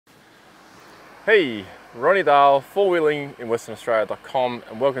Hey, Ronnie Dale, four-wheeling in Western Australia.com,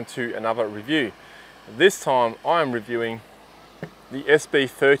 and welcome to another review. This time I am reviewing the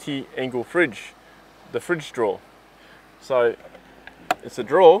SB30 Engel fridge, the fridge drawer. So it's a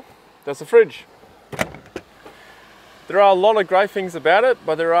drawer that's a fridge. There are a lot of great things about it,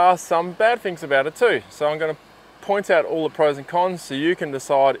 but there are some bad things about it too. So I'm going to point out all the pros and cons so you can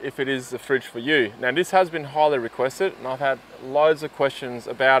decide if it is the fridge for you. Now this has been highly requested and I've had loads of questions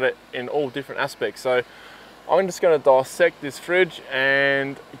about it in all different aspects. So I'm just going to dissect this fridge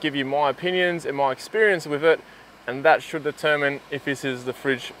and give you my opinions and my experience with it, and that should determine if this is the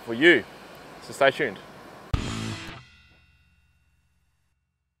fridge for you. So stay tuned.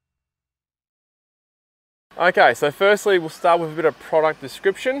 Okay, so firstly we'll start with a bit of product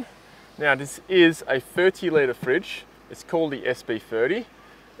description. Now this is a 30-litre fridge. It's called the SB30.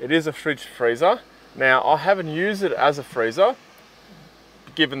 It is a fridge freezer. Now I haven't used it as a freezer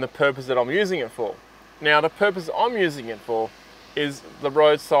given the purpose that I'm using it for. Now the purpose I'm using it for is the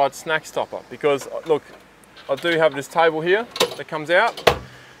roadside snack stopper, because look, I do have this table here that comes out.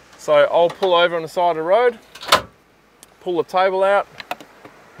 So I'll pull over on the side of the road, pull the table out,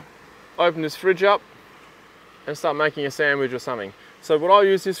 open this fridge up and start making a sandwich or something. So what I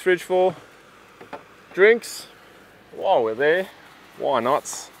use this fridge for, drinks, while we're there, why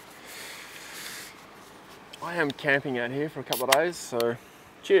not? I am camping out here for a couple of days, so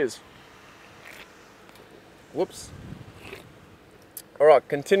cheers. Whoops. All right,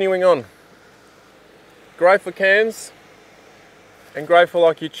 continuing on. Great for cans and great for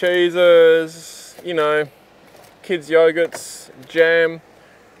like your cheeses, you know, kids yogurts, jam,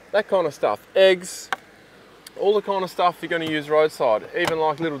 that kind of stuff, eggs. All the kind of stuff you're going to use roadside, even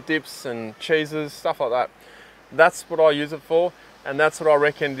like little dips and cheeses, stuff like that. That's what I use it for, and that's what I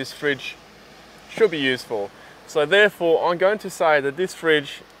reckon this fridge should be used for. So therefore, I'm going to say that this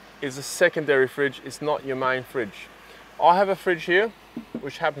fridge is a secondary fridge, it's not your main fridge. I have a fridge here,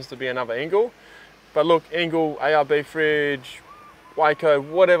 which happens to be another Engel, but look, Engel, ARB fridge, Waco,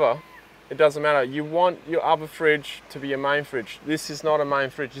 whatever, it doesn't matter. You want your other fridge to be your main fridge. This is not a main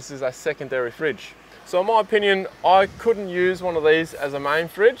fridge, this is a secondary fridge. So in my opinion, I couldn't use one of these as a main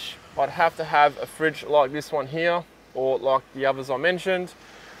fridge. I'd have to have a fridge like this one here, or like the others I mentioned.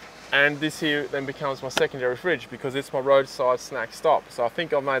 And this here then becomes my secondary fridge because it's my roadside snack stop. So I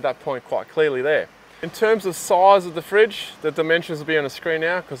think I've made that point quite clearly there. In terms of size of the fridge, the dimensions will be on the screen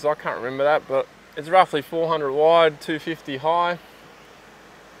now because I can't remember that, but it's roughly 400 wide, 250 high,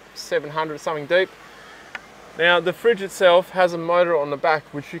 700 something deep. Now the fridge itself has a motor on the back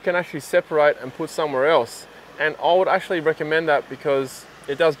which you can actually separate and put somewhere else, and I would actually recommend that because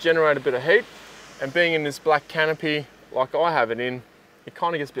it does generate a bit of heat, and being in this black canopy like I have it in, it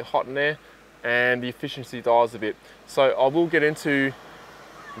kind of gets a bit hot in there and the efficiency dies a bit. So I will get into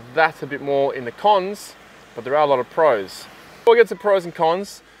that a bit more in the cons, but there are a lot of pros. Before I get to pros and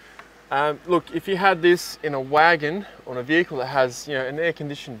cons, look, if you had this in a wagon or a vehicle that has, you know, an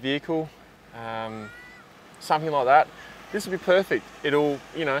air-conditioned vehicle, something like that, this would be perfect. It'll,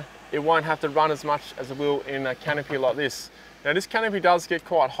 you know, it won't have to run as much as it will in a canopy like this. Now this canopy does get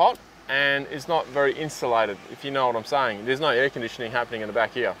quite hot and is not very insulated, if you know what I'm saying. There's no air conditioning happening in the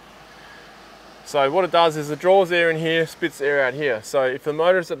back here. So what it does is it draws air in here, spits air out here. So if the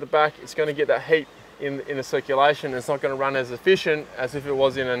motor's at the back, it's going to get that heat in the circulation. It's not going to run as efficient as if it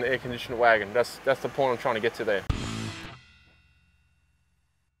was in an air-conditioned wagon. That's the point I'm trying to get to there.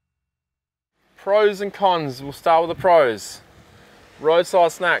 Pros and cons, we'll start with the pros.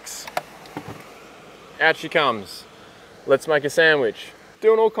 Roadside snacks. Out she comes. Let's make a sandwich.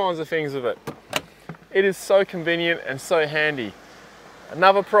 Doing all kinds of things with it. It is so convenient and so handy.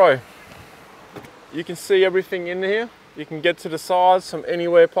 Another pro, you can see everything in here. You can get to the sides from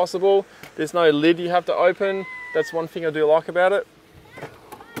anywhere possible. There's no lid you have to open. That's one thing I do like about it.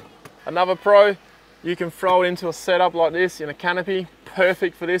 Another pro, you can throw it into a setup like this in a canopy.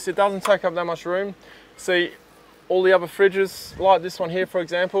 Perfect for this. It doesn't take up that much room. See, all the other fridges, like this one here for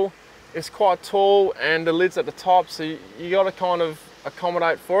example, it's quite tall and the lid's at the top, so you got to kind of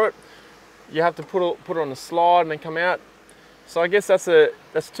accommodate for it. You have to put it on the slide and then come out. So I guess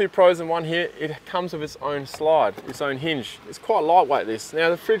that's two pros in one here. It comes with its own slide, its own hinge. It's quite lightweight this. Now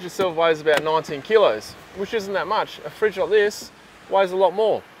the fridge itself weighs about 19 kilos, which isn't that much. A fridge like this weighs a lot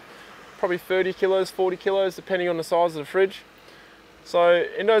more. Probably 30 kilos, 40 kilos, depending on the size of the fridge. So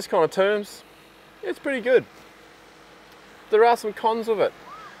in those kind of terms, it's pretty good. There are some cons of it.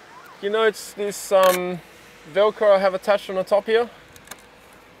 You know, it's this Velcro I have attached on the top here.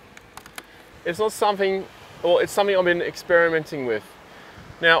 It's not something, or it's something I've been experimenting with.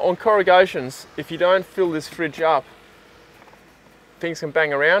 Now on corrugations, if you don't fill this fridge up things can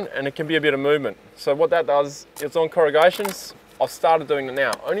bang around and it can be a bit of movement. So what that does, it's on corrugations. I've started doing it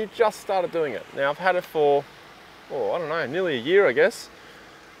now, only just started doing it. Now I've had it for, oh, I don't know, nearly a year, I guess,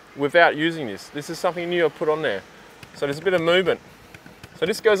 without using this. This is something new I put on there. So there's a bit of movement. So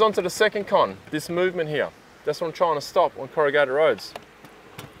this goes on to the second con, this movement here. That's what I'm trying to stop on corrugated roads.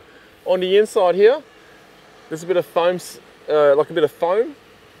 On the inside here, there's a bit of foam, like a bit of foam,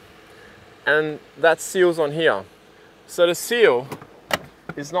 and that seals on here. So the seal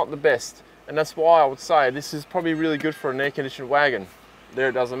is not the best, and that's why I would say this is probably really good for an air-conditioned wagon. There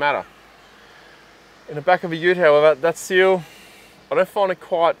it doesn't matter. In the back of a ute, however, that seal, I don't find it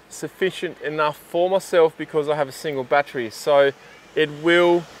quite sufficient enough for myself because I have a single battery, so it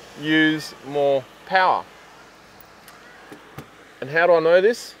will use more power. And how do I know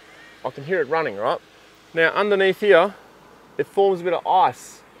this? I can hear it running, right? Now underneath here, it forms a bit of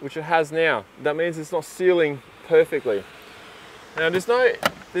ice, which it has now. That means it's not sealing perfectly. Now there's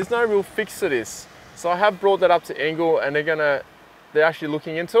no real fix to this. So I have brought that up to Engel, and they're actually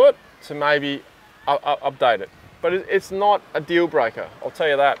looking into it to maybe update it. But it's not a deal breaker, I'll tell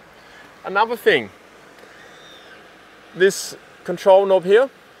you that. Another thing, this control knob here,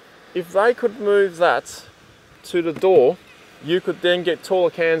 if they could move that to the door, you could then get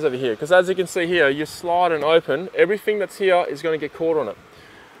taller cans over here. Because as you can see here, you slide and open, everything that's here is going to get caught on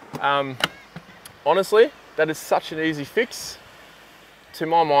it. Honestly, that is such an easy fix. To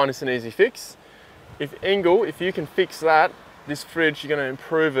my mind, it's an easy fix. If Engel, if you can fix that, this fridge, you're going to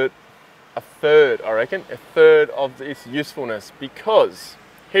improve it a third, I reckon, a third of its usefulness. Because,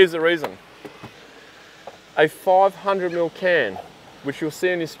 here's the reason. A 500ml can, which you'll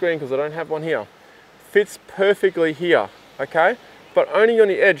see on your screen because I don't have one here, fits perfectly here, okay? But only on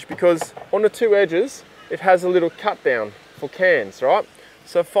the edge, because on the two edges, it has a little cut down for cans, right?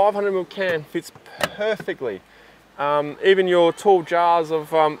 So 500ml can fits perfectly. Even your tall jars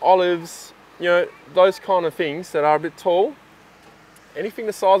of olives, you know, those kind of things that are a bit tall, anything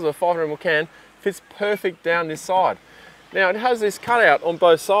the size of a 500ml can fits perfect down this side. Now it has this cutout on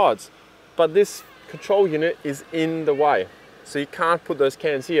both sides, but this control unit is in the way, so you can't put those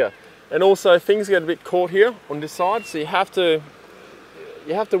cans here. And also things get a bit caught here on this side, so you have to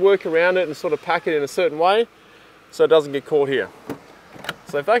work around it and sort of pack it in a certain way so it doesn't get caught here.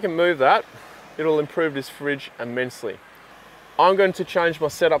 So if they can move that, it'll improve this fridge immensely. I'm going to change my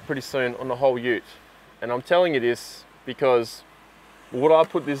setup pretty soon on the whole ute, and I'm telling you this because would I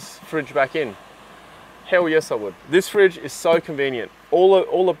put this fridge back in? Hell yes I would. This fridge is so convenient. All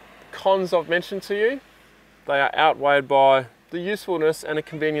the cons I've mentioned to you, they are outweighed by the usefulness and the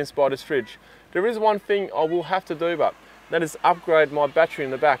convenience by this fridge. There is one thing I will have to do, but that is upgrade my battery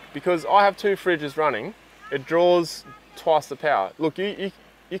in the back, because I have two fridges running. It draws twice the power. Look, you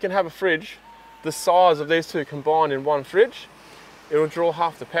can have a fridge the size of these two combined in one fridge. It will draw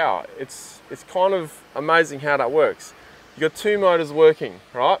half the power. It's kind of amazing how that works. You've got two motors working,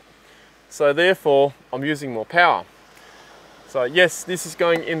 right? So therefore, I'm using more power. So yes, this is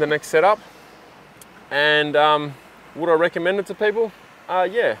going in the next setup. And would I recommend it to people?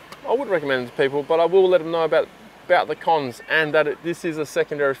 Yeah, I would recommend it to people, but I will let them know about the cons, and that this is a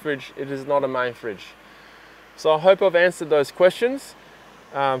secondary fridge. It is not a main fridge. So I hope I've answered those questions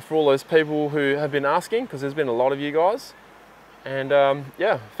for all those people who have been asking, because there's been a lot of you guys. And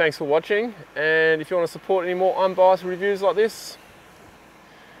yeah, thanks for watching. And if you want to support any more unbiased reviews like this,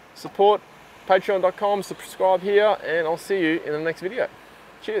 support patreon.com, subscribe here, and I'll see you in the next video.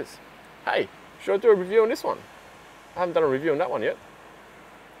 Cheers. Hey, should I do a review on this one? I haven't done a review on that one yet.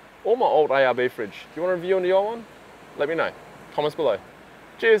 Or my old ARB fridge. Do you want a review on the old one? Let me know. Comments below.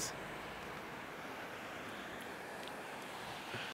 Cheers.